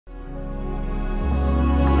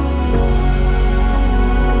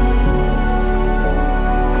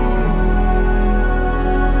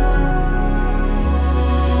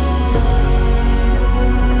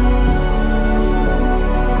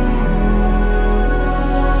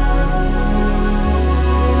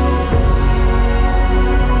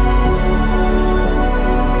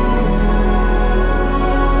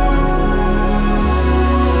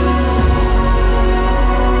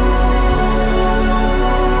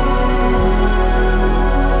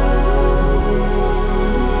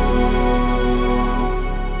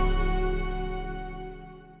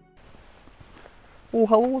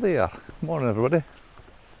hello there. Morning everybody.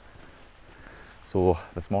 So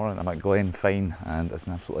this morning I'm at Glen Fyne and it's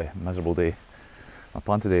an absolutely miserable day. My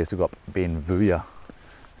plan today is to go up Beinn Bhuidhe.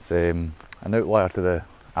 It's an outlier to the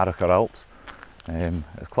Arrochar Alps.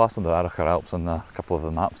 It's classed under Arrochar Alps on a couple of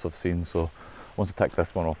the maps I've seen, so once I tick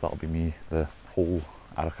this one off, that'll be me, the whole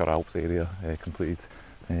Arrochar Alps area completed.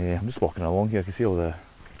 I'm just walking along here. I can see all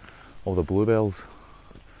the bluebells.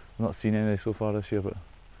 I've not seen any so far this year, but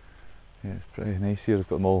yeah, it's pretty nice here. I've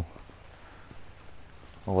got them all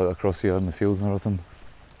out across here in the fields and everything.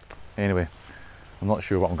 Anyway, I'm not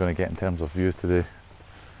sure what I'm going to get in terms of views today.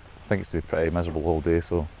 I think it's to be pretty miserable all day,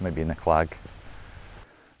 so maybe in the Clag.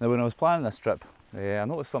 Now when I was planning this trip, I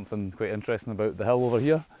noticed something quite interesting about the hill over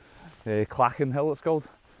here. Clachan Hill it's called.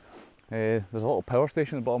 There's a little power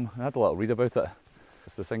station at the bottom. I had a little read about it.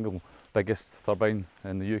 It's the single biggest turbine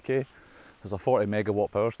in the UK. There's a 40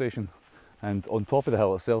 megawatt power station, and on top of the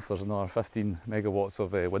hill itself there's another 15 megawatts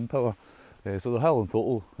of wind power. So the hill in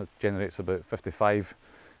total generates about 55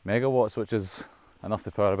 megawatts, which is enough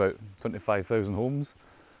to power about 25,000 homes,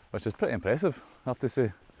 which is pretty impressive, I have to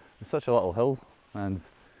say. It's such a little hill and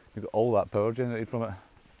you've got all that power generated from it.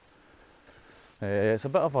 It's a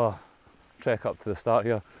bit of a trek up to the start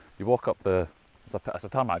here. You walk up it's a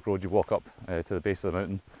tarmac road, you walk up to the base of the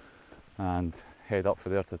mountain and head up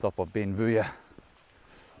from there to the top of Beinn Bhuidhe.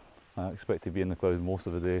 I expect to be in the clouds most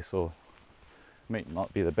of the day, so it might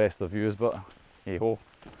not be the best of views, but hey ho,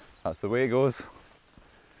 that's the way it goes.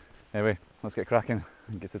 Anyway, let's get cracking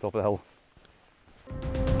and get to the top of the hill.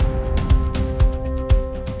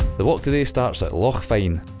 The walk today starts at Loch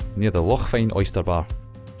Fyne, near the Loch Fyne oyster bar.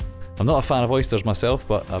 I'm not a fan of oysters myself,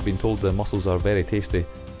 but I've been told the mussels are very tasty.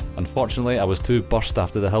 Unfortunately, I was too burst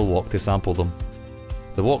after the hill walk to sample them.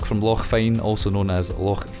 The walk from Loch Fyne, also known as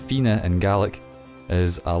Loch Fyne in Gaelic,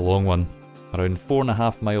 is a long one, around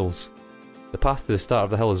 4.5 miles. The path to the start of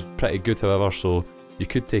the hill is pretty good however, so you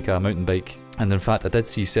could take a mountain bike, and in fact I did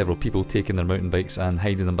see several people taking their mountain bikes and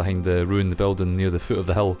hiding them behind the ruined building near the foot of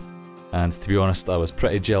the hill. And to be honest, I was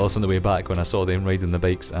pretty jealous on the way back when I saw them riding the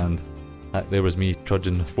bikes, and there was me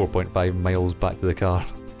trudging 4.5 miles back to the car.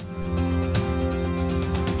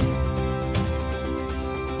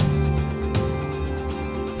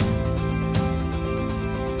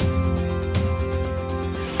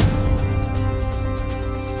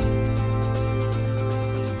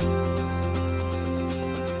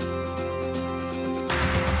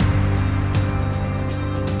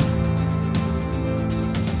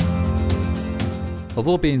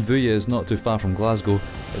 Although Beinn Bhuidhe is not too far from Glasgow,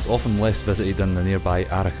 it's often less visited than the nearby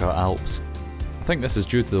Arrochar Alps. I think this is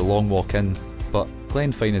due to the long walk in, but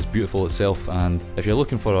Glen Fyne is beautiful itself, and if you're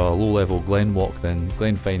looking for a low-level glen walk, then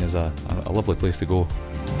Glen Fyne is a lovely place to go.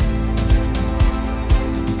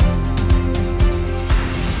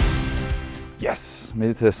 Yes, made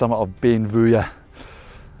it to the summit of Beinn Bhuidhe.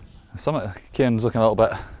 The summit, Cairn's looking a little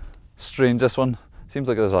bit strange, this one. Seems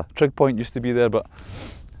like there's a trig point used to be there, but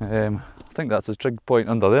I think that's a trig point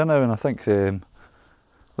under there now, and I think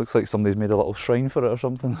looks like somebody's made a little shrine for it or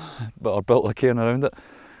something, or built a cairn around it.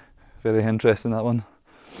 Very interesting, that one.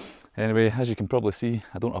 Anyway, as you can probably see,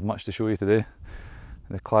 I don't have much to show you today.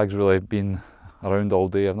 The Clag's really been around all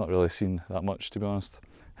day. I've not really seen that much, to be honest.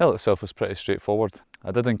 The hill itself was pretty straightforward.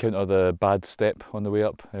 I did encounter the bad step on the way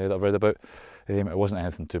up that I've read about. It wasn't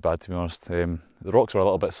anything too bad, to be honest. The rocks were a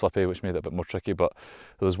little bit slippy, which made it a bit more tricky, but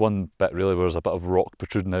there was one bit really where there's a bit of rock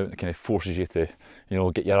protruding out that kind of forces you to, you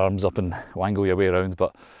know, get your arms up and wangle your way around,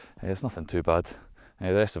 but it's nothing too bad.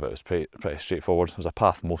 The rest of it was pretty straightforward. There's a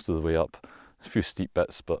path most of the way up, a few steep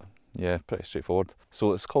bits, but yeah, pretty straightforward.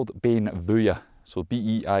 So it's called Beinn Bhuidhe, so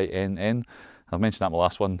B-E-I-N-N. I've mentioned that in my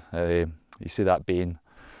last one. You say that Beinn.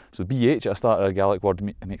 So BH at the start of a Gaelic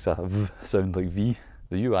word makes a V sound like V.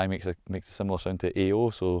 The UI makes a similar sound to AO,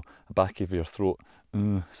 so a back of your throat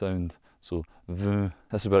sound, so V.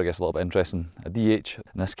 This is where it gets a little bit interesting. A DH,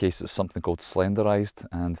 in this case, is something called slenderised,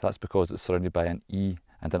 and that's because it's surrounded by an E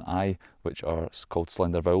and an I, which are called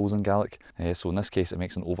slender vowels in Gaelic. So in this case, it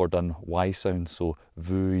makes an overdone Y sound, so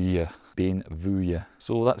Bhuidhe, Beinn Bhuidhe.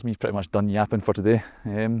 So that's me pretty much done yapping for today.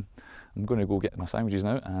 I'm going to go get my sandwiches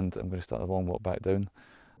now, and I'm going to start a long walk back down.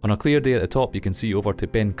 On a clear day at the top, you can see over to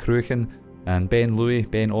Beinn Cruachan, and Beinn Louis,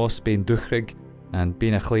 Beinn Os, Beinn Duchrig and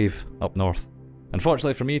Beinn Achlaive up north.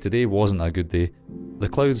 Unfortunately for me, today wasn't a good day. The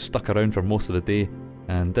clouds stuck around for most of the day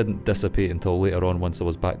and didn't dissipate until later on once I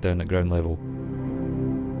was back down at ground level.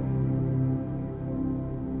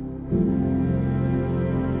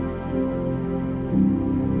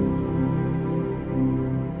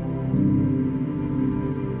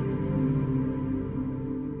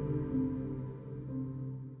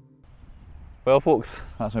 Well folks,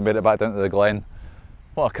 that's me made it back down to the glen.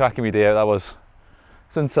 What a cracking wee day out that was.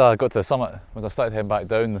 Since I got to the summit, when I started heading back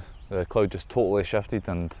down, the cloud just totally shifted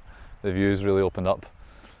and the views really opened up.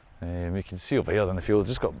 You can see over here in the field,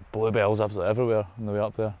 just got bluebells absolutely everywhere on the way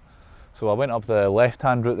up there. So I went up the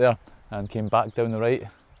left-hand route there and came back down the right.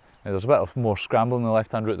 There's a bit of more scrambling in the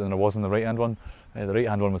left-hand route than there was in the right-hand one. The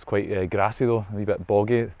right-hand one was quite grassy though, a wee bit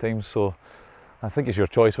boggy at times, so I think it's your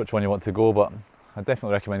choice which one you want to go, but I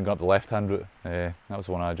definitely recommend going up the left-hand route. That was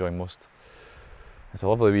the one I enjoyed most. It's a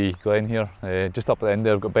lovely wee glen here. Just up at the end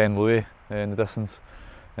there, I've got Beinn Bhuidhe in the distance.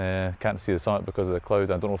 Can't see the summit because of the cloud.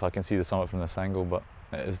 I don't know if I can see the summit from this angle, but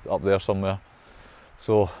it is up there somewhere.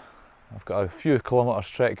 So I've got a few kilometres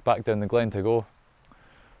trek back down the glen to go,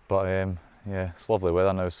 but yeah, it's lovely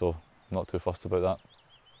weather now, so I'm not too fussed about that.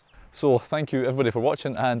 So thank you everybody for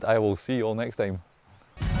watching, and I will see you all next time.